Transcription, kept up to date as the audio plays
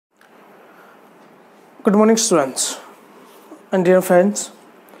Good morning, students and dear friends.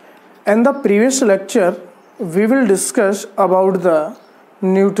 In the previous lecture, we will discuss about the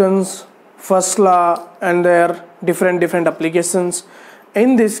Newton's first law and their different applications.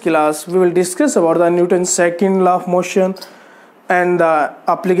 In this class, we will discuss about the Newton's second law of motion and the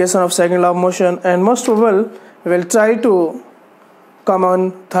application of second law of motion, and most probably we will try to come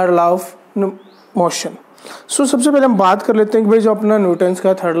on third law of motion. सो सबसे पहले हम बात कर लेते हैं कि भाई जो अपना न्यूटन्स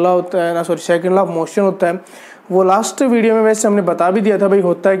का थर्ड लॉ होता है ना, sorry second law of motion होता है, वो लास्ट वीडियो में वैसे हमने बता भी दिया था भाई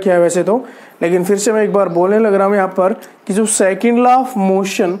होता है क्या है वैसे तो, लेकिन फिर से मैं एक बार बोलने लग रहा हूँ यहाँ पर कि जो सेकंड लॉ ऑफ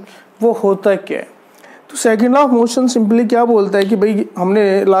मोशन वो होता क्या है। तो second law of motion simply क्या बोलता है कि भाई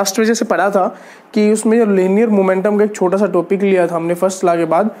हमने लास्ट में जैसे पढ़ा था कि उसमें जो लीनियर मोमेंटम का एक छोटा सा टॉपिक लिया था हमने फर्स्ट लॉ के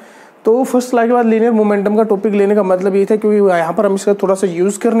बाद। तो फर्स्ट लॉ के बाद लीनियर मोमेंटम का टॉपिक लेने का मतलब ये था क्योंकि यहाँ पर हम इसका थोड़ा सा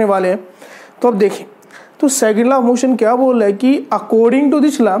यूज़ करने वाले हैं। तो अब देखें तो सेकंड लॉ ऑफ मोशन क्या बोल रहा है कि अकॉर्डिंग टू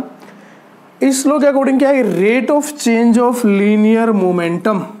दिस लॉ, इस लॉ के अकॉर्डिंग क्या है, rate of change of linear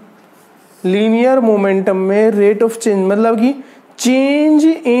momentum, linear momentum में रेट ऑफ चेंज मतलब कि change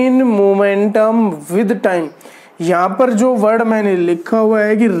in momentum with time. यहां पर जो वर्ड मैंने लिखा हुआ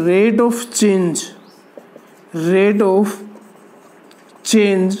है कि rate of change, rate of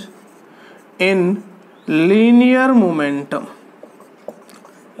change in linear momentum,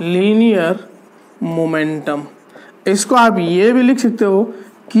 linear momentum, इसको आप ये भी लिख सकते हो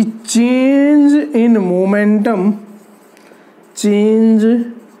कि change in momentum, change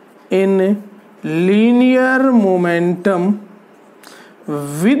in linear momentum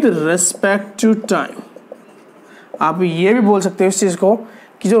with respect to time. आप ये भी बोल सकते हो इस चीज को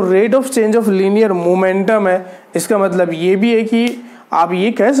कि जो rate of change of linear momentum है, इसका मतलब ये भी है कि आप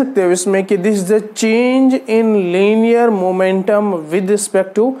ये कह सकते हो इसमें कि this is the change in linear momentum with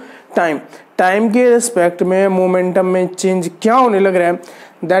respect to time. Time के रिस्पेक्ट में मोमेंटम में चेंज क्या होने लग रहा है,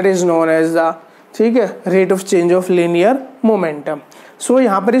 that is known as the, ठीक है, rate of change of linear momentum. सो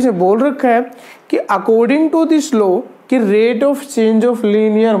यहाँ पर इसे बोल रखा है कि अकॉर्डिंग टू दिस लॉ कि rate of change of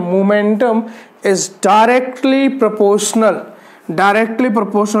linear momentum is directly proportional, directly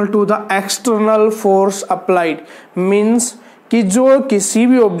proportional to the external force applied. Means कि जो किसी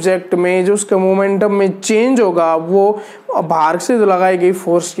भी ऑब्जेक्ट में जो उसका मोमेंटम में चेंज होगा वो बाहर से जो लगाई गई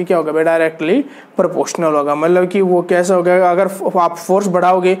फोर्स की क्या होगा भाई, डायरेक्टली प्रोपोर्शनल होगा। मतलब कि वो कैसा होगा, अगर आप फोर्स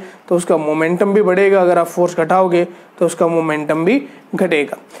बढ़ाओगे तो उसका मोमेंटम भी बढ़ेगा, अगर आप फोर्स घटाओगे तो उसका मोमेंटम भी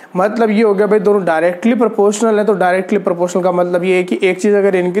घटेगा। मतलब ये हो गया भाई दोनों डायरेक्टली प्रोपोर्शनल है। तो डायरेक्टली प्रोपोर्शनल का मतलब ये है कि एक चीज़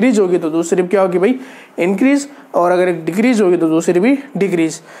अगर इंक्रीज होगी तो दूसरी क्या होगी भाई, इंक्रीज, और अगर एक डिक्रीज होगी तो दूसरी भी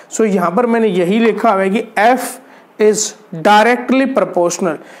डिक्रीज। सो यहाँ पर मैंने यही लिखा हुआ है कि एफ इज डायरेक्टली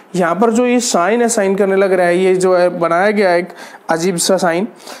प्रोपोर्शनल। यहाँ पर जो ये साइन है, साइन करने लग रहा है, ये जो है बनाया गया है एक अजीब सा साइन,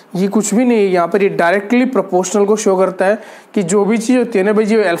 ये कुछ भी नहीं है। यहाँ पर ये डायरेक्टली प्रोपोर्शनल को शो करता है कि जो भी चीज़ होती है ना भाई,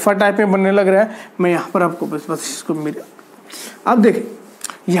 जो अल्फा टाइप में बनने लग रहा है। मैं यहाँ पर आपको बस इसको मेरे, अब देखें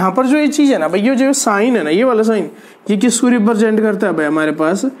यहाँ पर जो ये चीज़ है ना भाई, ये जो साइन है ना, ये वाला साइन, ये किसको रिप्रेजेंट करता है भाई, हमारे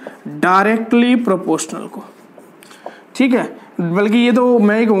पास डायरेक्टली प्रोपोर्शनल को, ठीक है। बल्कि ये तो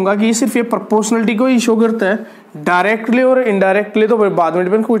मैं ही कहूँगा कि ये सिर्फ ये प्रोपोर्शनलिटी को ही शो करता है। डायरेक्टली और इनडायरेक्टली तो बाद में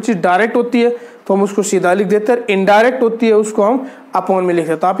डिपेंड, कोई चीज़ डायरेक्ट होती है तो हम उसको सीधा लिख देते हैं, इनडायरेक्ट होती है उसको हम अपॉन में लिख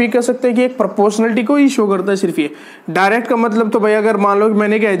देते हैं। तो आप ये कह सकते हैं कि एक प्रोपोर्शनलिटी को ही शो करता है सिर्फ ये। डायरेक्ट का मतलब तो भाई अगर मान लो कि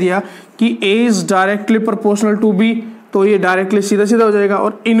मैंने कह दिया कि ए is directly proportional to be, तो ये डायरेक्टली सीधा सीधा हो जाएगा।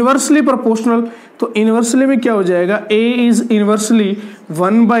 और इनवर्सली प्रोपोर्शनल, तो इनवर्सली में क्या हो जाएगा, ए इज इनवर्सली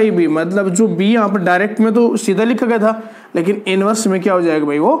 1/b, मतलब जो बी यहाँ पर डायरेक्ट में तो सीधा लिखा गया था, लेकिन इनवर्स में क्या हो जाएगा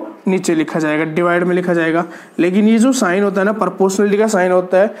भाई, वो नीचे लिखा जाएगा, डिवाइड में लिखा जाएगा। लेकिन ये जो साइन होता है ना, प्रोपोर्शनलिटी का साइन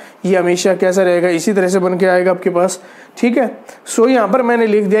होता है, ये हमेशा कैसा रहेगा, इसी तरह से बन के आएगा आपके पास, ठीक है। सो यहाँ पर मैंने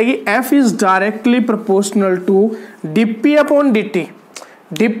लिख दिया कि F is directly proportional to dp upon dt।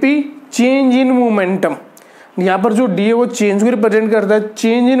 dp change in momentum, यहाँ पर जो डी है वो चेंज को रिप्रेजेंट करता है,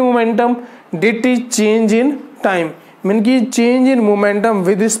 change in momentum, dt change in time, mean की change in momentum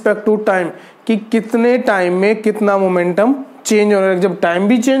with respect to time, कि कितने टाइम में कितना मोमेंटम चेंज होने लग, जब टाइम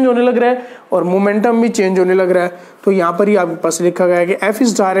भी चेंज होने लग रहा है और मोमेंटम भी चेंज होने लग रहा है। तो यहाँ पर ही आपके पास लिखा गया है कि F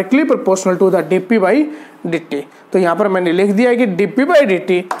is directly proportional to the dp by dt। तो यहाँ पर मैंने लिख दिया है कि dp by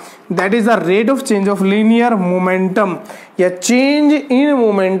dt that is the rate of change of linear momentum या change in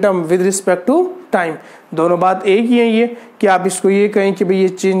momentum with respect to time. दोनों बात एक ही है ये कि आप इसको ये कहें कि भाई ये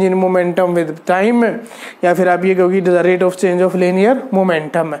change in momentum with time है, या फिर आप ये कहोगे the rate of change of linear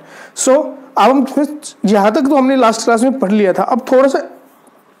momentum है। सो अब हम यहाँ तक तो हमने लास्ट क्लास में पढ़ लिया था। अब थोड़ा सा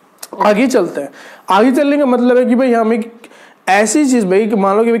आगे चलते हैं। आगे चलने का मतलब है कि भाई हमें ऐसी चीज भाई कि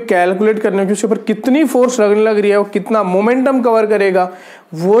मान लो कि कैलकुलेट करने की उसके ऊपर कितनी फोर्स लगने लग रही है, वो कितना मोमेंटम कवर करेगा,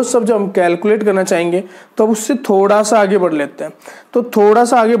 वो सब जब हम कैलकुलेट करना चाहेंगे तो अब उससे थोड़ा सा आगे बढ़ लेते हैं। तो थोड़ा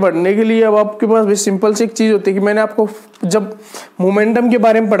सा आगे बढ़ने के लिए अब आपके पास भी सिंपल सी एक चीज होती है कि मैंने आपको जब मोमेंटम के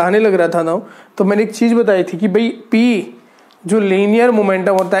बारे में पढ़ाने लग रहा था ना, तो मैंने एक चीज बताई थी कि भाई पी जो लीनियर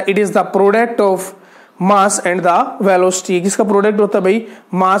मोमेंटम होता है, it is the product of mass and the velocity. किसका प्रोडक्ट होता है भाई?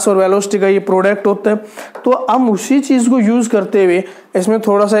 मास और वेलोसिटी का ये प्रोडक्ट होता है। तो हम उसी चीज को यूज करते हुए इसमें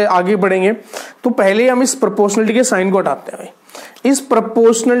थोड़ा सा आगे बढ़ेंगे। तो पहले हम इस प्रोपोर्शनलिटी के साइन को हटाते हैं भाई। इस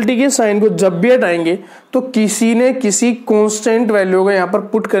प्रोपोर्शनलिटी के साइन को जब भी हटाएंगे तो किसी ने किसी कांस्टेंट वैल्यू को यहाँ पर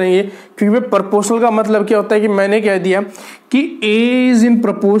पुट करेंगे, क्योंकि प्रोपोर्शनल का मतलब क्या होता है कि मैंने कह दिया कि A is in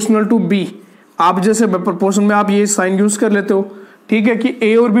proportional to B। आप जैसे प्रोपोर्शन में आप ये साइन यूज कर लेते हो, ठीक है, कि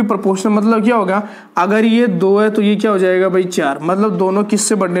A और B प्रोपोर्शनल मतलब क्या होगा, अगर ये 2 है तो ये क्या हो जाएगा भाई 4। मतलब दोनों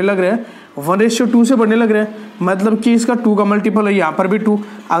किससे बढ़ने लग रहे हैं? 1:2 से बढ़ने लग रहे हैं। मतलब कि इसका 2 का मल्टीपल है, यहाँ पर भी 2।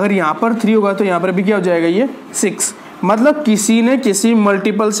 अगर यहाँ पर 3 होगा तो यहाँ पर भी क्या हो जाएगा, ये 6। मतलब किसी ने किसी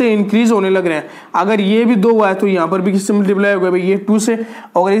मल्टीपल से इंक्रीज होने लग रहे हैं। अगर ये भी 2 हुआ है तो यहाँ पर भी किससे मल्टीप्लाई होगा भाई, ये 2 से।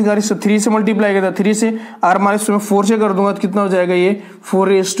 और अगर इससे 3 से मल्टीप्लाई किया 3 से, अगर मान इसमें 4 से कर दूंगा तो कितना हो जाएगा, ये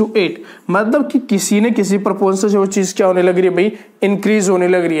 4:8। मतलब कि किसी ने किसी प्रोपोर्शन से वो चीज क्या होने लग रही है भाई, इंक्रीज होने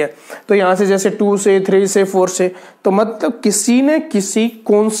लग रही है। तो यहाँ से जैसे 2 से 3 से 4 से, तो मतलब किसी ने किसी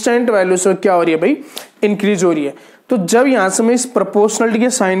कॉन्स्टेंट वैल्यू से क्या हो रही है भाई, इंक्रीज हो रही है। तो जब यहां से मैं इस प्रोपोर्शनलिटी के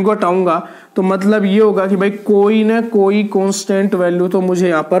साइन को हटाऊंगा तो मतलब ये होगा कि भाई कोई ना कोई कांस्टेंट वैल्यू तो मुझे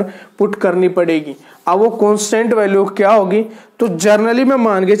यहां पर पुट करनी पड़ेगी। अब वो कांस्टेंट वैल्यू क्या होगी, तो जनरली मैं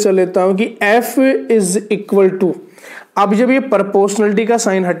मान के चल लेता हूं कि F इज इक्वल टू, अब जब ये प्रोपोर्शनलिटी का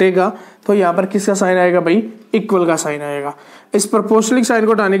साइन हटेगा तो यहां पर किसका साइन आएगा भाई, इक्वल का साइन आएगा। इस प्रोपोर्शनलिटी साइन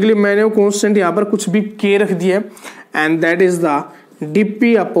को हटाने के लिए मैंने वो कांस्टेंट यहां पर कुछ भी K रख दिया है, and that is the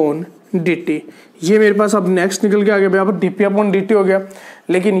dp upon dt। ये मेरे पास अब नेक्स्ट निकल के आ गया भाई, यहाँ पर dp अपॉन dt हो गया।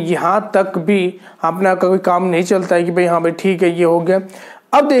 लेकिन यहाँ तक भी अपना कोई काम नहीं चलता है कि भाई हाँ भाई ठीक है ये हो गया।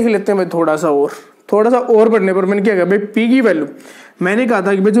 अब देख लेते हैं भाई थोड़ा सा और बढ़ने पर मैंने क्या कहा भाई, p की वैल्यू मैंने कहा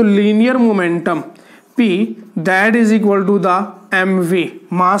था कि भाई जो linear momentum p that is equal to the mv,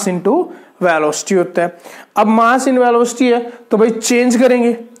 mass into velocity होता है। अब मास इन वेलोसिटी है तो भाई चेंज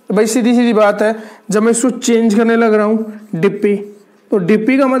करेंगे, तो भाई सीधी सीधी बात है, जब मैं इसको चेंज करने लग रहा हूं dp, तो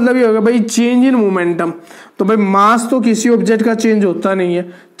dp का मतलब ये होगा भाई चेंज इन मोमेंटम। तो भाई मास तो किसी ऑब्जेक्ट का चेंज होता नहीं है,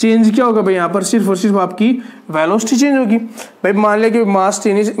 चेंज क्या होगा भाई यहाँ पर सिर्फ और सिर्फ आपकी वेलोसिटी चेंज होगी। भाई मान लिया कि मास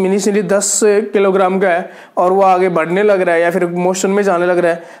इनिशियली 10 किलोग्राम का है और वो आगे बढ़ने लग रहा है या फिर मोशन में जाने लग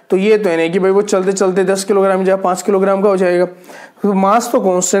रहा है, तो ये तो है नहीं कि भाई वो चलते चलते 10 किलोग्राम या 5 किलोग्राम का हो जाएगा। तो मास तो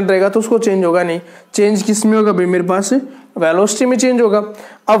कांस्टेंट रहेगा, तो उसको चेंज होगा नहीं। चेंज किस में होगा भाई, मेरे पास वेलोसिटी में चेंज होगा।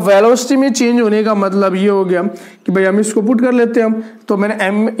 अब वेलोसिटी में चेंज होने का मतलब ये हो गया कि भाई हम इसको पुट कर लेते हैं हम, तो मैंने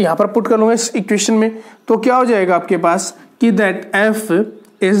m यहाँ पर पुट कर लूंगा इस इक्वेशन में। तो क्या हो जाएगा आपके पास कि that f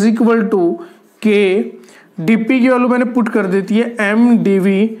is equal to k, dp की वैल्यू मैंने पुट कर देती है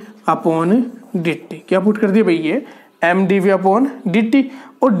mdv अपॉन dt। क्या पुट कर दिया भाई, ये mdv अपॉन dt।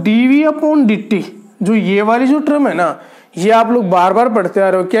 और dv अपॉन dt जो ये वाली जो टर्म है ना, ये आप लोग बार बार पढ़ते आ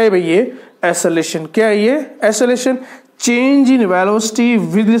रहे हो। क्या है भाई, ये एक्सेलरेशन। क्या है ये acceleration? Change in velocity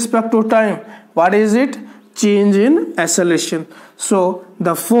with respect to time. What is it? Change in acceleration. So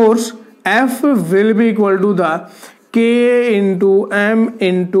the force F will be equal to the K into M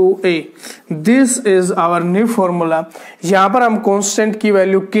into A. This is our new formula. यहाँ पर हम constant की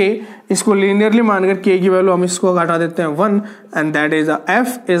value K, इसको linearly मानकर K की value हम इसको घटा देते हैं 1, and that is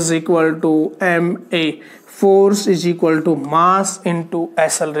F is equal to ma. Force is equal to mass into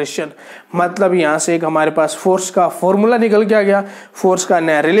acceleration. मतलब यहाँ से एक हमारे पास फोर्स का फॉर्मूला निकल के आ गया, फोर्स का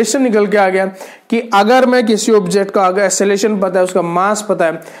नया रिलेशन निकल के आ गया कि अगर मैं किसी ऑब्जेक्ट का अगर एक्सेलरेशन पता है, उसका मास पता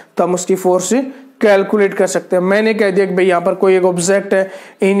है, तो हम उसकी फोर्स कैलकुलेट कर सकते हैं। मैंने कह दिया कि भाई यहाँ पर कोई एक ऑब्जेक्ट है,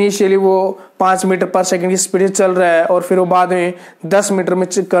 इनिशियली वो 5 मीटर पर सेकंड की स्पीड से चल रहा है और फिर वो बाद में 10 मीटर में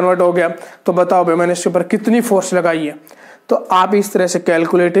कन्वर्ट हो गया, तो बताओ भाई मैंने इसके ऊपर कितनी फोर्स लगाई है। तो आप इस तरह से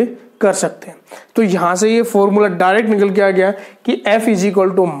कैलकुलेट कर सकते हैं। तो यहां से ये फॉर्मूला डायरेक्ट निकल के आ गया कि F is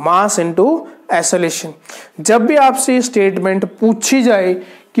equal to mass into acceleration. जब भी आपसे स्टेटमेंट पूछी जाए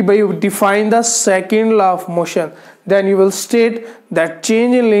कि भाई define the second law of motion, then you will state that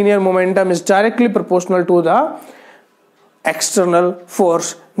change in linear momentum is directly proportional to the external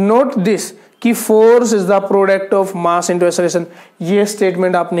force. Note this कि force is the product of mass into acceleration. ये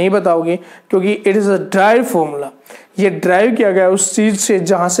statement आप नहीं बताओगे क्योंकि it is a drive formula. ये drive किया गया उस चीज से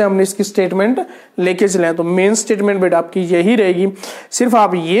जहां से हमने इसकी स्टेटमेंट लेके चले हैं। तो मेन स्टेटमेंट बेटा आपकी यही रहेगी। सिर्फ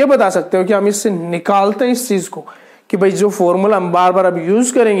आप ये बता सकते हो कि हम इससे निकालते हैं इस चीज को कि भाई जो फॉर्मूला हम बार बार अब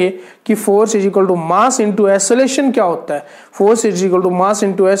यूज करेंगे कि force is equal to mass into acceleration क्या होता है, force is equal to mass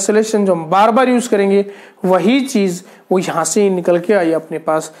into acceleration जो हम बार बार यूज करेंगे वही चीज वो यहां से ही निकल के आई अपने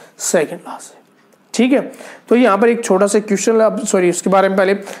पास सेकंड लॉ से। ठीक है, तो यहाँ पर एक छोटा सा क्वेश्चन, सॉरी उसके बारे में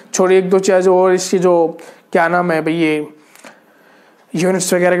पहले छोड़ी एक दो चीजें और इसकी जो क्या नाम है भाई ये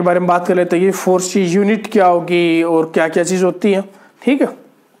यूनिट्स वगैरह के बारे में बात कर लेते हैं। ये फोर्स की यूनिट क्या होगी और क्या क्या चीज होती है। ठीक है,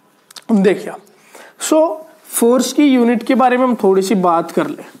 देखिए फोर्स की यूनिट के बारे में हम थोड़ी सी बात कर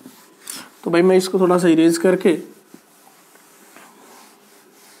ले। तो भाई मैं इसको थोड़ा सा इरेज करके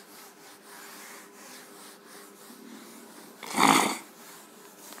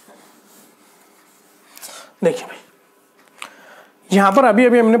देखिए भाई यहां पर अभी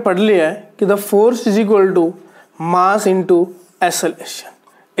हमने पढ़ लिया है कि the force is equal to mass into acceleration,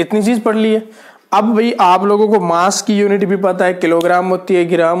 इतनी चीज पढ़ ली है। अब भाई आप लोगों को मास की यूनिट भी पता है, किलोग्राम होती है,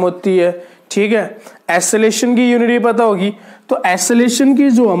 ग्राम होती है। ठीक है, एक्सेलरेशन की यूनिट भी पता होगी। तो एक्सेलरेशन की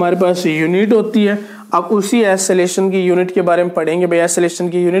जो हमारे पास यूनिट होती है, अब उसी एक्सेलरेशन की यूनिट के बारे में पढ़ेंगे भाई एक्सेलरेशन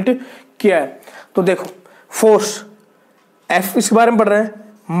की यूनिट क्या है। तो देखो फोर्स एफ इसके बारे में पढ़ रहे हैं,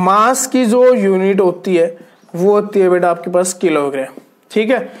 मास की जो यूनिट होती है वो होती है बेटा आपके पास किलोग्राम। ठीक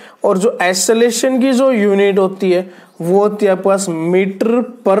है, और जो एक्सेलरेशन की जो यूनिट होती है वो होती है आपके पास मीटर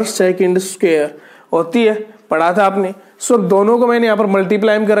पर सेकंड स्क्वायर होती है, पढ़ा था आपने। सो दोनों को मैंने यहाँ पर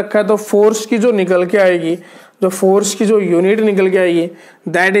मल्टीप्लाई कर रखा है। तो फोर्स की जो निकल के आएगी, जो फोर्स की जो यूनिट निकल के आएगी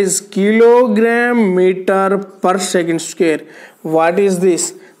दैट इज किलोग्राम मीटर पर second square. What is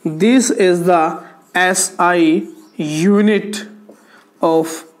this? This is the SI unit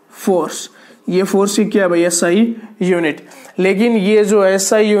of force. ये फोर्स की क्या है भाई? SI unit. लेकिन ये जो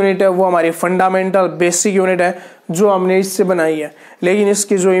एसआई यूनिट है वो हमारी फंडामेंटल बेसिक यूनिट है जो हमने इससे बनाई है। लेकिन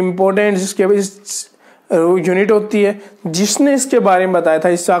इसकी जो इम्पोर्टेंट जिसके यूनिट होती है, जिसने इसके बारे में बताया था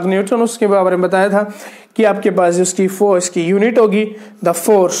इसाक न्यूटन, उसके बारे में बताया था कि आपके पास उसकी फोर्स की यूनिट होगी द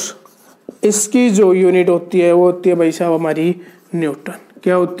फोर्स, इसकी जो यूनिट होती है वो होती है भाई साहब हमारी न्यूटन।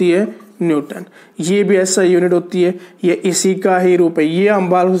 क्या होती है? न्यूटन। ये भी ऐसा यूनिट होती है, ये इसी का ही रूप है। ये हम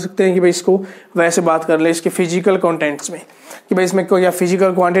बात हो सकते हैं कि भाई इसको वैसे बात कर ले इसके फिजिकल कंटेंट्स में कि भाई इसमें कोई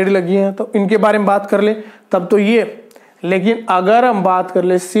फिजिकल क्वांटिटी लगी है तो इनके बारे में बात कर ले तब तो ये। लेकिन अगर हम बात कर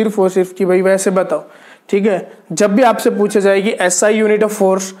ले सिर्फ और सिर्फ कि भाई वैसे बताओ, ठीक है, जब भी आपसे पूछा जाएगी SI unit of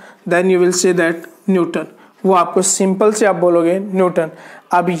force then you will say that Newton. वो आपको सिंपल से आप बोलोगे न्यूटन।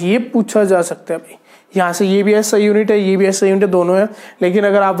 अब ये पूछा जा सकता है भाई यहाँ से ये भी ऐसा यूनिट है, ये भी ऐसा यूनिट है, दोनों है। लेकिन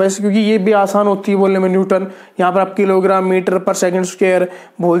अगर आप वैसे, क्योंकि ये भी आसान होती है बोलने में न्यूटन, यहाँ पर आप किलोग्राम मीटर पर सेकंड स्क्वायर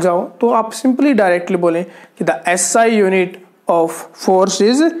भूल जाओ तो आप सिंपली डायरेक्टली बोलें कि the SI unit of force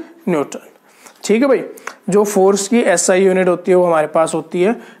is Newton. ठीक है भाई, जो फोर्स की एसआई यूनिट होती है वो हमारे पास होती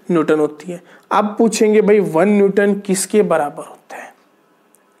है न्यूटन होती है। अब पूछेंगे भाई 1 न्यूटन किसके बराबर होता है?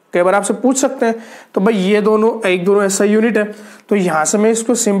 कई बार आपसे पूछ सकते हैं। तो भाई ये दोनों ऐसा यूनिट है, तो यहां से मैं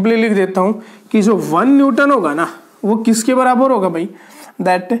इसको सिंपली लिख देता हूं कि जो 1 न्यूटन होगा ना वो किसके बराबर होगा भाई?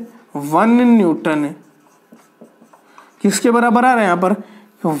 दैट 1 न्यूटन किसके बराबर आ रहा है यहाँ पर?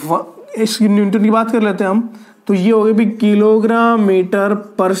 इस न्यूटन की बात कर लेते हैं हम, तो ये हो गई भाई किलोग्राम मीटर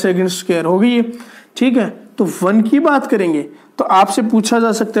पर सेकंड स्क्वायर हो गई ये। ठीक है, तो 1 की बात करेंगे तो आपसे पूछा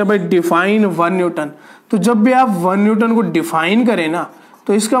जा सकता है भाई डिफाइन 1 न्यूटन। तो जब भी आप 1 न्यूटन को डिफाइन करें ना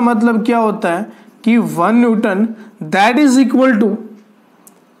तो इसका मतलब क्या होता है कि 1 Newton that is equal two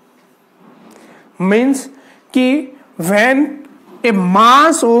means कि when A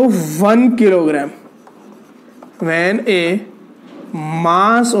mass of 1 kilogram, when A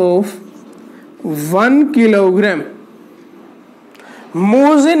mass of 1 kilogram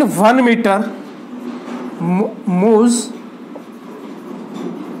moves in 1 meter, moves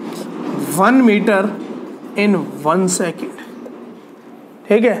 1 meter in 1 second।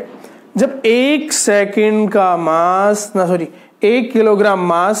 ठीक है, जब 1 सेकंड का मास 1 किलोग्राम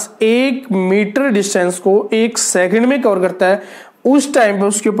मास 1 मीटर डिस्टेंस को 1 सेकंड में कवर करता है, उस टाइम पे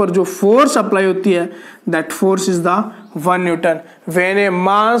उसके ऊपर जो फोर्स अप्लाई होती है that force is the 1 Newton. When A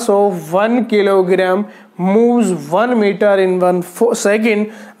mass of 1 kilogram moves 1 meter in 1 second,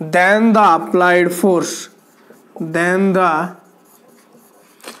 then the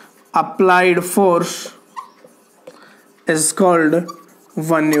applied force is called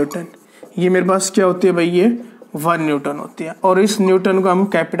 1 Newton. ये मेरे पास क्या होती है भाई? ये 1 न्यूटन होती है। और इस न्यूटन को हम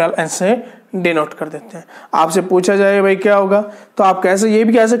कैपिटल एन से डिनोट कर देते हैं। आपसे पूछा जाए भाई क्या होगा, तो आप कैसे ये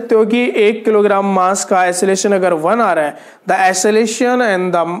भी कह सकते हो कि 1 किलोग्राम मास का एक्सेलरेशन अगर 1 आ रहा है, the acceleration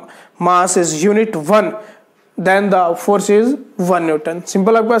and the mass is unit 1, then the force is 1 Newton.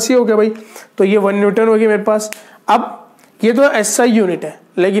 Simple आपके पास ये हो गया भाई। तो ये 1 न्यूटन होगी मेरे पास। अब ये तो एसआई यूनिट है,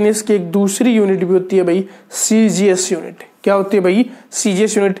 लेकिन इसकी एक दूसरी यूनिट भी होती है भाई, सीजीएस यूनिट। क्या होती है भाई?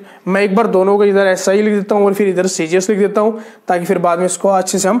 CGS unit. मैं एक बार दोनों को इधर एसआई लिख देता हूँ और फिर इधर सीजीएस लिख देता हूँ, ताकि फिर बाद में इसको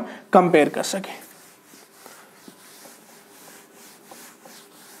अच्छे से हम कंपेयर कर सकें।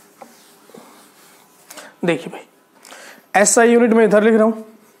 देखिए भाई, एसआई यूनिट में इधर लिख रहा हूं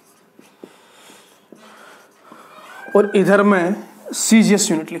और इधर मैं सीजीएस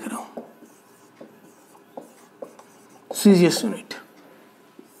यूनिट लिख रहा हूं। सीजीएस यूनिट,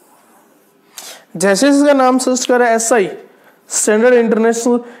 जैसे इसका नाम सजेस्ट कर रहा है एसआई, स्टैंडर्ड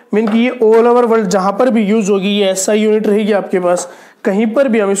इंटरनेशनल, मीन कि ये ऑल ओवर वर्ल्ड जहां पर भी यूज होगी ये एसआई यूनिट रहेगी आपके पास। कहीं पर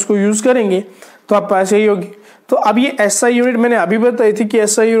भी हम इसको यूज करेंगे तो आप पास यही होगी। तो अब ये एसआई यूनिट मैंने अभी बताई थी कि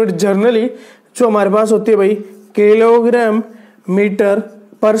एसआई यूनिट जनरली जो हमारे पास होती है भाई, किलोग्राम मीटर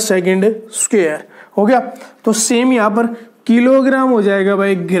पर सेकंड स्क्वायर हो गया। तो सेम यहाँ पर किलोग्राम हो जाएगा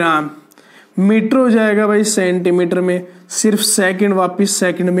भाई ग्राम, मीटर हो जाएगा भाई सेंटीमीटर में, सिर्फ सेकंड वापिस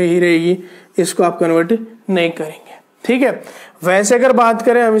सेकंड में ही रहेगी, इसको आप कन्वर्ट नहीं करेंगे। ठीक है, वैसे अगर बात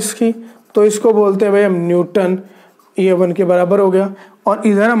करें हम इसकी तो इसको बोलते हैं भाई हम न्यूटन, ये 1 के बराबर हो गया। और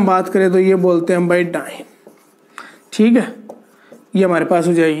इधर हम बात करें तो ये बोलते हैं हम भाई डाइन। ठीक है, ये हमारे पास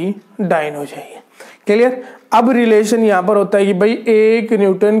हो जाएगी डाइन हो जाएगी। क्लियर? अब रिलेशन यहाँ पर होता है कि भाई 1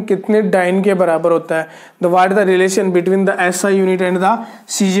 न्यूटन कितने डाइन के बराबर होता है। The what the relation between the SI unit and the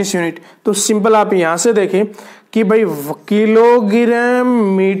CGS unit. तो सिंपल आप यहाँ से देखें कि भाई किलोग्राम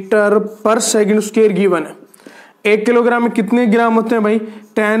मीटर पर सेकंड स्क्वायर गिवन है। 1 किलोग्राम में कितने ग्राम होते हैं भाई?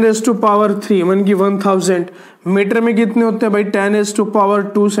 10⁻³ मन की 1000। मीटर में कितने होते हैं भाई?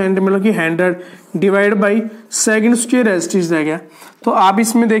 10⁻² सेंटीमीटर की 100 divide by second square as रह गया। तो आप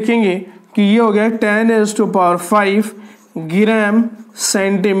इसमें देखेंगे कि ये हो गया 10⁵ ग्राम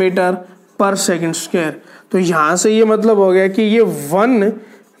सेंटीमीटर पर सेकंड स्क्वायर। तो यहां से ये मतलब हो गया कि ये 1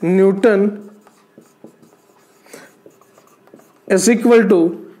 न्यूटन इज इक्वल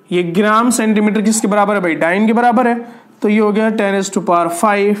टू, ये ग्राम सेंटीमीटर किसके बराबर है भाई? डाइन के बराबर है। तो ये हो गया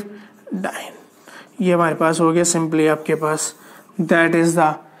 10⁵ डाइन। ये हमारे पास हो गया सिंपली आपके पास, दैट इज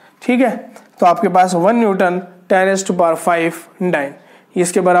द, ठीक है। तो आपके पास 1 न्यूटन 10⁵ डाइन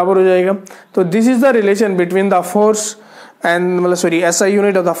इसके बराबर हो जाएगा। तो this is the relation between the force and मतलब sorry SI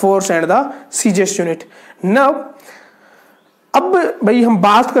unit of the force and the CGS unit. Now अब भाई हम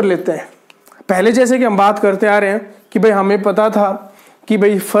बात कर लेते हैं, पहले जैसे कि हम बात करते आ रहे हैं कि भाई हमें पता था कि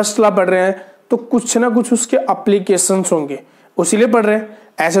भाई फर्स्ट लॉ पढ़ रहे हैं तो कुछ ना कुछ उसके एप्लीकेशंस होंगे, उसीलिए पढ़ रहे हैं।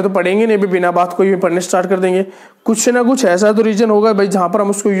 ऐसे तो पढ़ेंगे नहीं भी, बिना बात कोई भी पढ़ने स्टार्ट कर देंगे। कुछ ना कुछ ऐसा तो रीजन होगा भाई जहां पर हम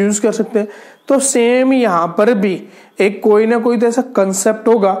उसको यूज कर सकते हैं। तो सेम यहाँ पर भी एक कोई ना कोई तो ऐसा कंसेप्ट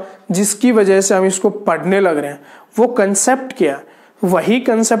होगा जिसकी वजह से हम इसको पढ़ने लग रहे हैं। वो कंसेप्ट क्या है? वही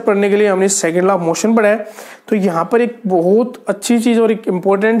कंसेप्ट पढ़ने के लिए हमने सेकंड लॉ ऑफ मोशन पढ़ा है। तो यहाँ पर एक बहुत अच्छी चीज और एक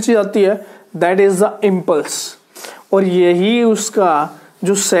इंपॉर्टेंट चीज आती है, दैट इज द इम्पल्स। और यही उसका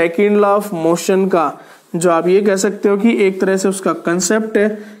जो सेकंड लॉ ऑफ मोशन का जो आप ये कह सकते हो कि एक तरह से उसका कंसेप्ट है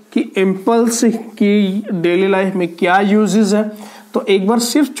कि इम्पल्स की डेली लाइफ में क्या यूजेस है। तो एक बार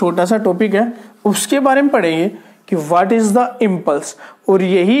सिर्फ छोटा सा टॉपिक है उसके बारे में पढ़ेंगे कि व्हाट इज द इम्पल्स। और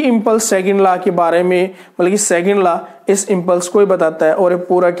यही इम्पल्स सेकंड लॉ के बारे में, मतलब कि सेकंड लॉ इस इम्पल्स को ही बताता है और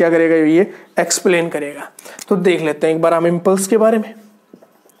पूरा क्या करेगा, ये एक्सप्लेन करेगा। तो देख लेते हैं एक बार हम इम्पल्स के बारे में।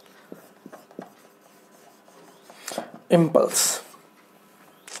 इम्पल्स,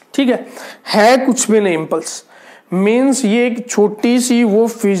 ठीक है कुछ भी नहीं। इम्पल्स मीन्स ये एक छोटी सी वो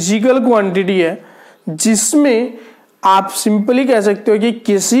फिजिकल क्वांटिटी है जिसमें आप सिंपली कह सकते हो कि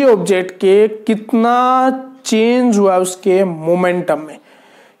किसी ऑब्जेक्ट के कितना चेंज हुआ उसके मोमेंटम में।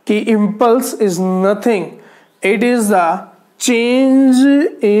 कि impulse is nothing, it is the change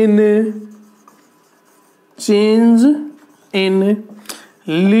in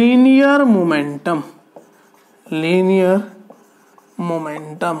linear momentum. Linear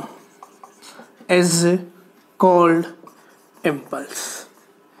momentum is called impulse।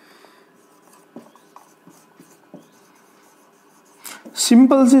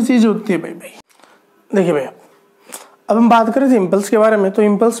 Simple सी चीज होती है भाई। देखिए भैया, अब हम बात करें थे इम्पल्स के बारे में। तो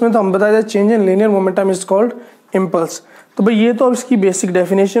इम्पल्स में तो हम बताया change in linear momentum is called impulse. तो भाई ये तो अब इसकी बेसिक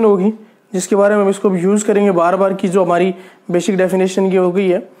डेफिनेशन होगी जिसके बारे में हम इसको यूज करेंगे बार बार, की जो हमारी बेसिक डेफिनेशन की हो गई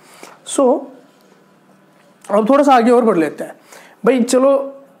है। सो अब थोड़ा सा आगे और बढ़ लेते हैं भाई।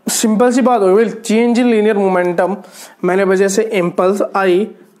 चलो सिंपल सी बात हो गई, चेंज इन लीनियर मोमेंटम मैंने वजह से impulse I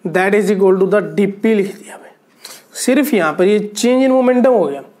that is equal to the DP लिख दिया भाई। सिर्फ यहाँ पर ये चेंज इन मोमेंटम हो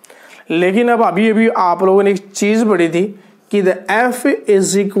गया। लेकिन अब अभी आप लोगों ने एक चीज पढ़ी थी कि the F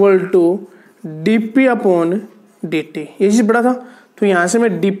is equal to DP upon dt, ये चीज पढ़ा था। तो यहाँ से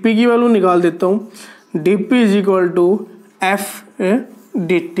मैं डीपी की वैल्यू निकाल देता हूँ। DP is equal to F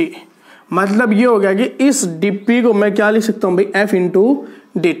dt, मतलब ये हो गया कि इस dp को मैं क्या लिख सकता हूँ भाई f इंटू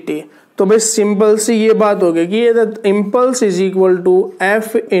dt। तो भाई सिंपल सी ये बात हो गई कि ये impulse is equal to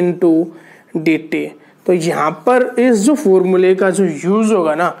f into dt। तो यहाँ पर इस जो फॉर्मूले का जो यूज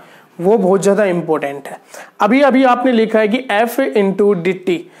होगा ना वो बहुत ज़्यादा इंपॉर्टेंट है। अभी अभी आपने लिखा है कि f इंटू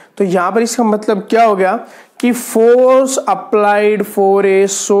dt, तो यहाँ पर इसका मतलब क्या हो गया कि force applied for a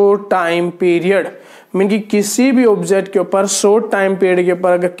short time period, mean कि किसी भी ऑब्जेक्ट के ऊपर शॉर्ट टाइम पीरियड के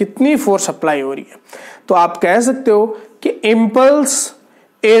ऊपर अगर कितनी फोर्स अप्लाई हो रही है तो आप कह सकते हो कि impulse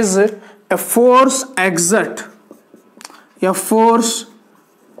is a force exert या force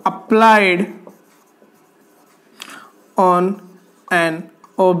applied on an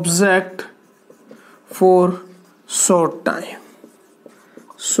object for short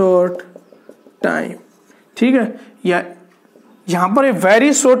time. ठीक है, या यहां पर ए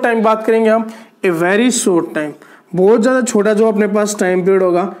वेरी शॉर्ट टाइम बात करेंगे हम, ए वेरी शॉर्ट टाइम, बहुत ज्यादा छोटा जो अपने पास टाइम पीरियड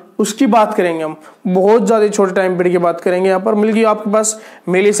होगा उसकी बात करेंगे हम, बहुत ज्यादा छोटे टाइम पीरियड की बात करेंगे। यहाँ पर मिल गई आपके पास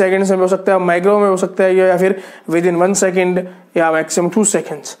मिली सेकेंड्स में हो सकता है, माइक्रो में हो सकता है, या फिर विद इन 1 सेकेंड या मैक्सिमम 2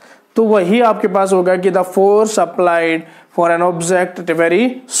 सेकेंड्स। तो वही आपके पास होगा कि the force applied for an object at a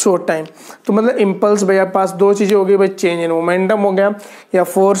very short time. तो मतलब इम्पल्स भैया पास दो चीजें हो गई भाई, चेंज इन मोमेंटम हो गया या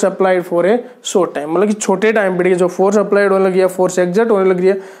force applied for a short time. मतलब कि छोटे टाइम पीरियड जो फोर्स अप्लाइड होने लगी है, फोर्स एग्जर्ट होने लगी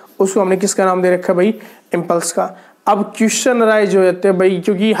है, उसको हमने किसका नाम दे रखा है भाई, इम्पल्स का। अब क्वेश्चन राइज हो जाते हैं भाई,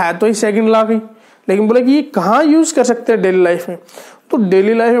 क्योंकि है तो ही सेकंड लॉ गई, लेकिन बोले कि ये कहाँ यूज कर सकते हैं डेली लाइफ में। तो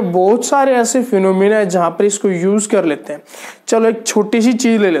डेली लाइफ में बहुत सारे ऐसे फिनोमिना है जहां पर इसको यूज कर लेते हैं। चलो एक छोटी सी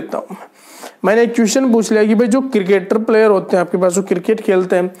चीज ले लेता हूँ, मैंने एक क्वेश्चन पूछ लिया कि भाई जो क्रिकेटर प्लेयर होते हैं आपके पास, जो क्रिकेट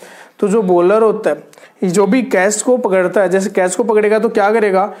खेलते हैं, तो जो बॉलर होता है जो भी कैच को पकड़ता है, जैसे कैच को पकड़ेगा तो क्या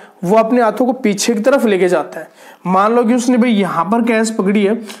करेगा, वो अपने हाथों को पीछे की तरफ लेके जाता है। मान लो कि उसने भाई यहाँ पर कैच पकड़ी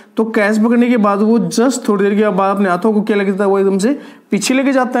है, तो कैच पकड़ने के बाद वो जस्ट थोड़ी देर के बाद अपने हाथों को क्या लेके जाता है, वो एकदम से पीछे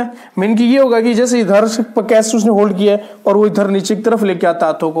लेके जाता है। मीन की ये होगा कि जैसे इधर से कैच उसने होल्ड किया है और वो इधर नीचे की तरफ लेके आता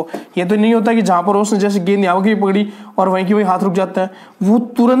है हाथों को। ये तो नहीं होता कि जहां पर उसने जैसे गेंद यहाँ की पकड़ी और वहीं की वहीं हाथ रुक जाता है, वो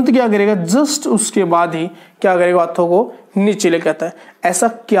तुरंत क्या करेगा, जस्ट उसके बाद ही क्या करेगा, हाथों को नीचे लेके आता है। ऐसा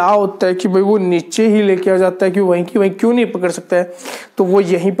क्या होता है कि भाई वो नीचे ही लेके आ जाता है कि वहीं की वहीं क्यों नहीं पकड़ सकता है। तो वो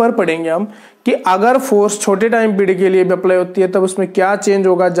यहीं पर पढ़ेंगे हम कि अगर फोर्स छोटे टाइम पीरियड के लिए भी अप्लाई होती है तब उसमें क्या चेंज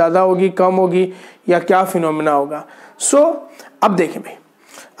होगा, ज्यादा होगी, कम होगी, या क्या फिनोमिना होगा। सो अब देखें भाई,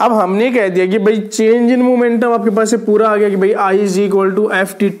 अब हमने कह दिया कि भाई चेंज इन मोमेंटम आपके पास से पूरा आ गया कि भाई I is equal to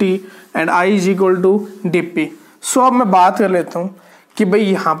F T T and I is equal to D P. सो अब मैं बात कर लेता हूँ कि भाई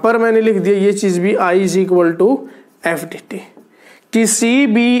यहाँ पर मैंने लिख दिया ये चीज भी I is equal to F D T. किसी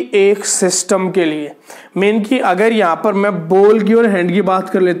भी एक सिस्टम के लिए मीन की अगर यहाँ पर मैं बॉल की और हैंड की बात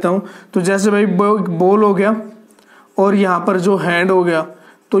कर लेता हूँ, तो जैसे भाई बॉल हो गया और यहाँ पर जो हैंड हो गया,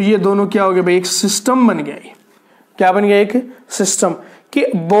 तो ये दोनों क्या हो गया भाई, एक सिस्टम बन गया। क्या बन गया, एक सिस्टम। कि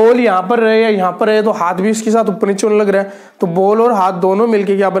बॉल यहाँ पर रहे या यहाँ पर रहे तो हाथ भी इसके साथ ऊपर नीचे होने लग रहा है, तो बॉल और हाथ दोनों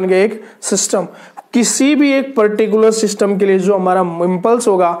मिलके क्या बन गया, एक सिस्टम। किसी भी एक पर्टिकुलर सिस्टम के लिए जो हमारा इम्पल्स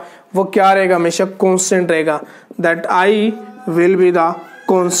होगा वो क्या रहेगा, हमेशा कांस्टेंट रहेगा। That I will be the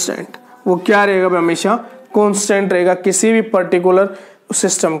constant, वो क्या रहेगा भाई, हमेशा कांस्टेंट रहेगा किसी भी पर्टिकुलर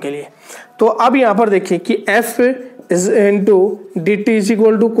सिस्टम के लिए। तो अब यहाँ पर देखिए कि F is into D T is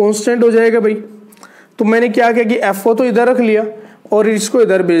equal to constant हो जाएगा भाई। तो मैंने क्या किया कि एफ को तो इधर रख लिया और इसको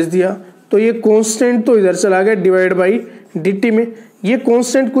इधर भेज दिया, तो ये कांस्टेंट तो इधर चला गया डिवाइड बाई dt में। ये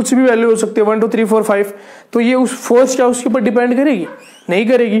कांस्टेंट कुछ भी वैल्यू हो सकती है, 1 2 3 4 5। तो ये उस फोर्स क्या उसके ऊपर डिपेंड करेगी, नहीं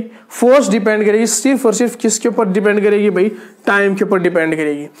करेगी। फोर्स डिपेंड करेगी सिर्फ और सिर्फ किसके ऊपर डिपेंड करेगी भाई, टाइम के ऊपर डिपेंड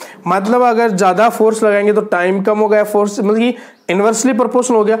करेगी। मतलब अगर ज्यादा फोर्स लगाएंगे तो टाइम कम हो गया, फोर्स मतलब कि इनवर्सली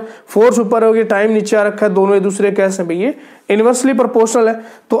प्रोपोर्शनल हो गया। फोर्स ऊपर हो गया, टाइम नीचे आ रखा है, दोनों एक दूसरे कैसे भाई, ये इनवर्सली प्रोपोर्शनल है।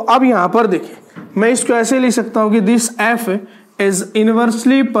 तो अब यहाँ पर देखिए मैं इसको ऐसे लिख सकता हूँ कि this F is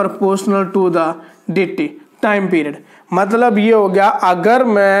inversely proportional to the dt time period. मतलब ये हो गया अगर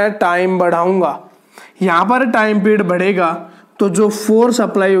मैं टाइम बढ़ाऊंगा, यहां पर टाइम पीरियड बढ़ेगा तो जो फोर्स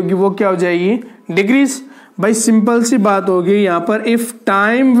अप्लाई होगी वो क्या हो जाएगी, डिक्रीज। भाई सिंपल सी बात होगी यहाँ पर, if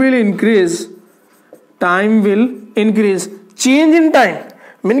time will increase change in time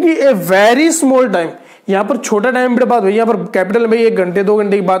mean की ए वेरी स्मॉल टाइम। यहाँ पर छोटा टाइम पीरियड बात हुई, यहाँ पर कैपिटल भाई 1 घंटे 2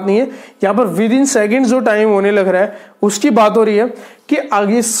 घंटे की बात नहीं है, यहाँ पर विद इन सेकेंड जो टाइम होने लग रहा है उसकी बात हो रही है कि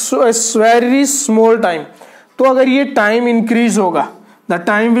आगे वेरी स्मॉल टाइम। तो अगर ये टाइम इंक्रीज होगा, the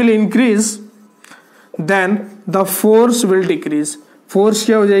time will increase then the force will decrease. Force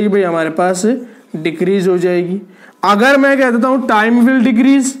क्या हो जाएगी भाई हमारे पास, डिक्रीज हो जाएगी। अगर मैं कह देता हूं टाइम विल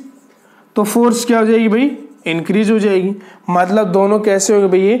डिक्रीज तो फोर्स क्या हो जाएगी भाई, इंक्रीज हो जाएगी। मतलब दोनों कैसे हो गए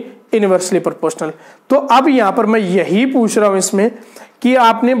भाई, ये इनवर्सली प्रोपोर्शनल। तो अब यहां पर मैं यही पूछ रहा हूं इसमें कि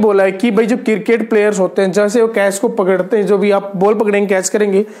आपने बोला है कि भाई जो क्रिकेट प्लेयर्स होते हैं जैसे वो कैच को पकड़ते हैं, जो भी आप बॉल पकड़ेंगे कैच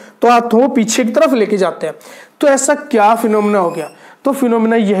करेंगे तो हाथों पीछे की तरफ लेके जाते हैं। तो ऐसा क्या फिनोमेना हो गया? तो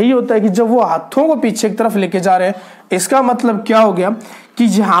फिनोमेना यही होता है कि जब वो हाथों को पीछे की तरफ लेके जा रहे हैं, इसका मतलब क्या हो गया कि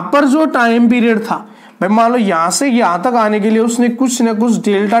यहाँ पर जो टाइम पीरियड था भाई, मान लो यहाँ से यहाँ तक आने के लिए उसने कुछ ना कुछ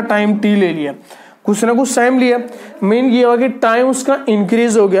डेल्टा टाइम टी ले लिया, कुछ ना कुछ टाइम लिया। मेन ये होगा कि टाइम उसका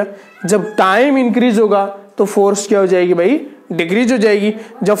इंक्रीज हो गया। जब टाइम इंक्रीज होगा तो फोर्स क्या हो जाएगी भाई? डिक्रीज हो जाएगी।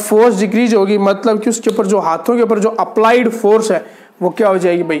 जब फोर्स डिक्रीज होगी मतलब कि उसके ऊपर जो हाथों के ऊपर जो अप्लाइड फोर्स है वो क्या हो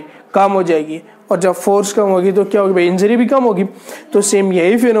जाएगी भाई? कम हो जाएगी। और जब फोर्स कम होगी तो क्या होगी भाई? इंजरी भी कम होगी। तो सेम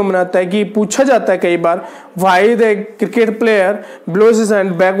यही फिनोमेना आता है कि पूछा जाता है कई बार, why the cricket player blows his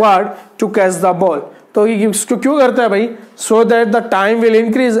hand backward to catch the ball. तो ये इसको क्यों करता है भाई? So that the time will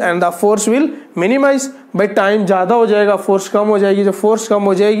increase and the force will minimise. भाई टाइम ज्यादा हो जाएगा, फोर्स कम हो जाएगी। जब फोर्स कम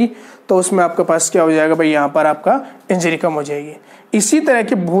हो जाएगी तो उसमें आपके पास क्या हो जाएगा भाई? यहाँ पर आपका इंजरी कम हो जाएगी। इसी तरह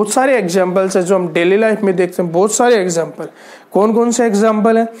के बहुत सारे एग्जाम्पल्स है जो हम डेली लाइफ में देखते हैं। बहुत सारे एग्जाम्पल, कौन कौन से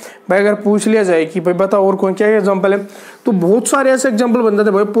एग्जाम्पल है भाई? अगर पूछ लिया जाए कि भाई बताओ और कौन क्या एग्जाम्पल है, तो बहुत सारे ऐसे एग्जाम्पल बन जाते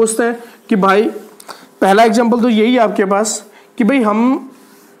हैं। भाई पूछते हैं कि भाई पहला एग्जाम्पल तो यही है आपके पास कि भाई हम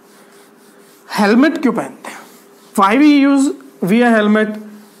हेलमेट क्यों पहनते हैं? Why we use we helmet.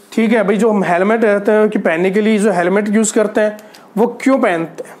 ठीक है भाई, जो हम हेलमेट रहते हैं कि पहनने के लिए जो हेलमेट यूज करते हैं वो क्यों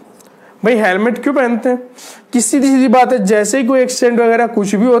पहनते हैं भाई? हेलमेट क्यों पहनते हैं? कि सीधी सीधी बात है, जैसे ही कोई एक्सीडेंट वगैरह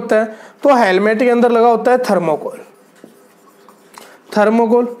कुछ भी होता है तो हेलमेट के अंदर लगा होता है थर्मोकोल।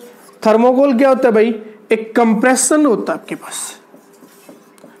 थर्मोकोल थर्मोकोल क्या होता है भाई? एक कंप्रेशन होता है आपके पास।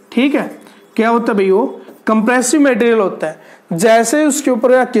 ठीक है, क्या होता है भाई? वो कंप्रेसिव मटेरियल होता है। जैसे उसके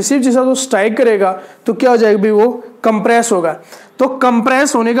ऊपर या किसी भी चीज को स्ट्राइक करेगा तो क्या हो जाएगा भाई? वो कंप्रेस होगा। तो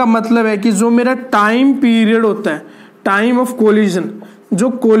कंप्रेस होने का मतलब है कि जो मेरा टाइम पीरियड होता है, टाइम ऑफ कोलिजन, जो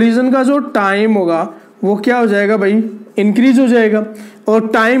कोलिजन का जो टाइम होगा वो क्या हो जाएगा भाई? इंक्रीज हो जाएगा। और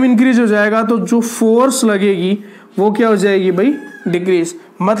टाइम इंक्रीज हो जाएगा तो जो फोर्स लगेगी वो क्या हो जाएगी भाई? डिक्रीज।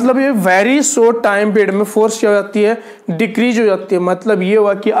 मतलब ये वेरी शॉर्ट टाइम पीरियड में फोर्स क्या हो जाती है? डिक्रीज हो जाती है। मतलब ये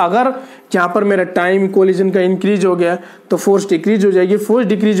हुआ कि अगर यहाँ पर मेरा टाइम कोलिजन का इंक्रीज हो गया तो फोर्स डिक्रीज हो जाएगी। फोर्स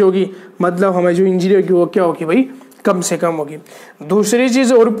डिक्रीज होगी मतलब हमें जो इंजरी होगी वो क्या होगी भाई? कम से कम होगी। दूसरी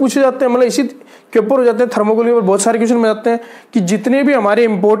चीज और पूछे जाते हैं, मतलब इसी के ऊपर हो जाते हैं, थर्मोकोल के ऊपर बहुत सारे क्वेश्चन में जाते हैं कि जितने भी हमारे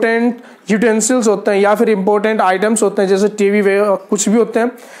इंपॉर्टेंट यूटेंसिल्स होते हैं या फिर इंपॉर्टेंट आइटम्स होते हैं, जैसे टीवी वे कुछ भी होते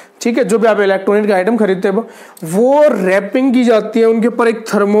हैं, ठीक है, जो भी आप इलेक्ट्रॉनिक का आइटम खरीदते हैं वो रैपिंग की जाती है, उनके ऊपर एक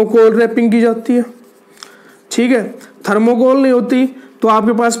थर्मोकोल रैपिंग की जाती है। ठीक है, थर्मोकोल नहीं होती तो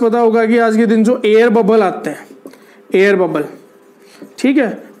आपके पास पता होगा कि आज के दिन जो एयर बबल आते हैं, एयर बबल, ठीक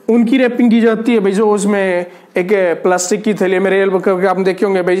है, उनकी रैपिंग की जाती है भाई। जो उसमें एक प्लास्टिक की थैली में रेल करके आपने देखे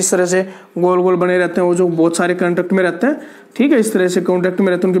होंगे भाई, इस तरह से गोल गोल बने रहते हैं, वो जो बहुत सारे कॉन्टैक्ट में रहते हैं, ठीक है, इस तरह से कॉन्टैक्ट में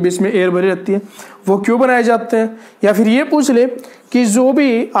रहते हैं, उनके बीच में एयर भरी रहती है। वो क्यों बनाए जाते हैं? या फिर ये पूछ ले कि जो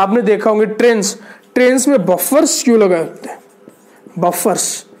भी आपने देखा होंगे ट्रेन्स में बफर्स क्यों लगाए होते हैं?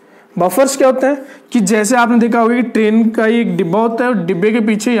 बफर्स क्या होता है कि जैसे आपने देखा होगा कि ट्रेन का एक डिब्बा होता है और डिब्बे के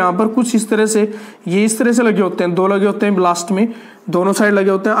पीछे यहाँ पर कुछ इस तरह से, ये इस तरह से लगे होते हैं, दो लगे होते हैं लास्ट में, दोनों साइड लगे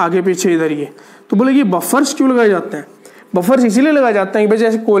होते हैं, आगे पीछे इधर ये। तो बोले ये बफर्स क्यों लगाए जाते हैं? बफर्स इसीलिए लगाए जाते हैं कि भाई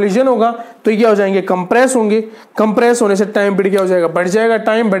जैसे कोलिजन होगा तो ये क्या हो जाएंगे? कंप्रेस होंगे। कंप्रेस होने से टाइम पीरियड क्या हो जाएगा? बढ़ जाएगा।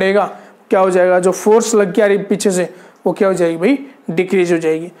 टाइम बढ़ेगा, क्या हो जाएगा? जो फोर्स लग के आ रही पीछे से वो क्या हो जाएगी भाई? डिक्रीज हो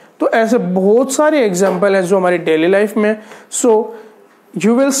जाएगी। तो ऐसे बहुत सारे एग्जाम्पल हैं जो हमारी डेली लाइफ में। सो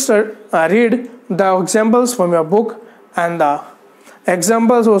you will read the examples from your book and the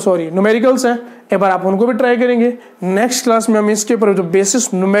examples numericals हैं, एक बार आप उनको भी ट्राई करेंगे। नेक्स्ट क्लास में हम इसके ऊपर जो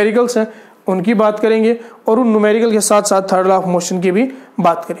बेसिस न्यूमेरिकल्स हैं उनकी बात करेंगे और उन न्यूमेरिकल के साथ साथ थर्ड लॉ ऑफ मोशन की भी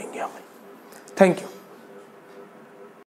बात करेंगे। Thank you.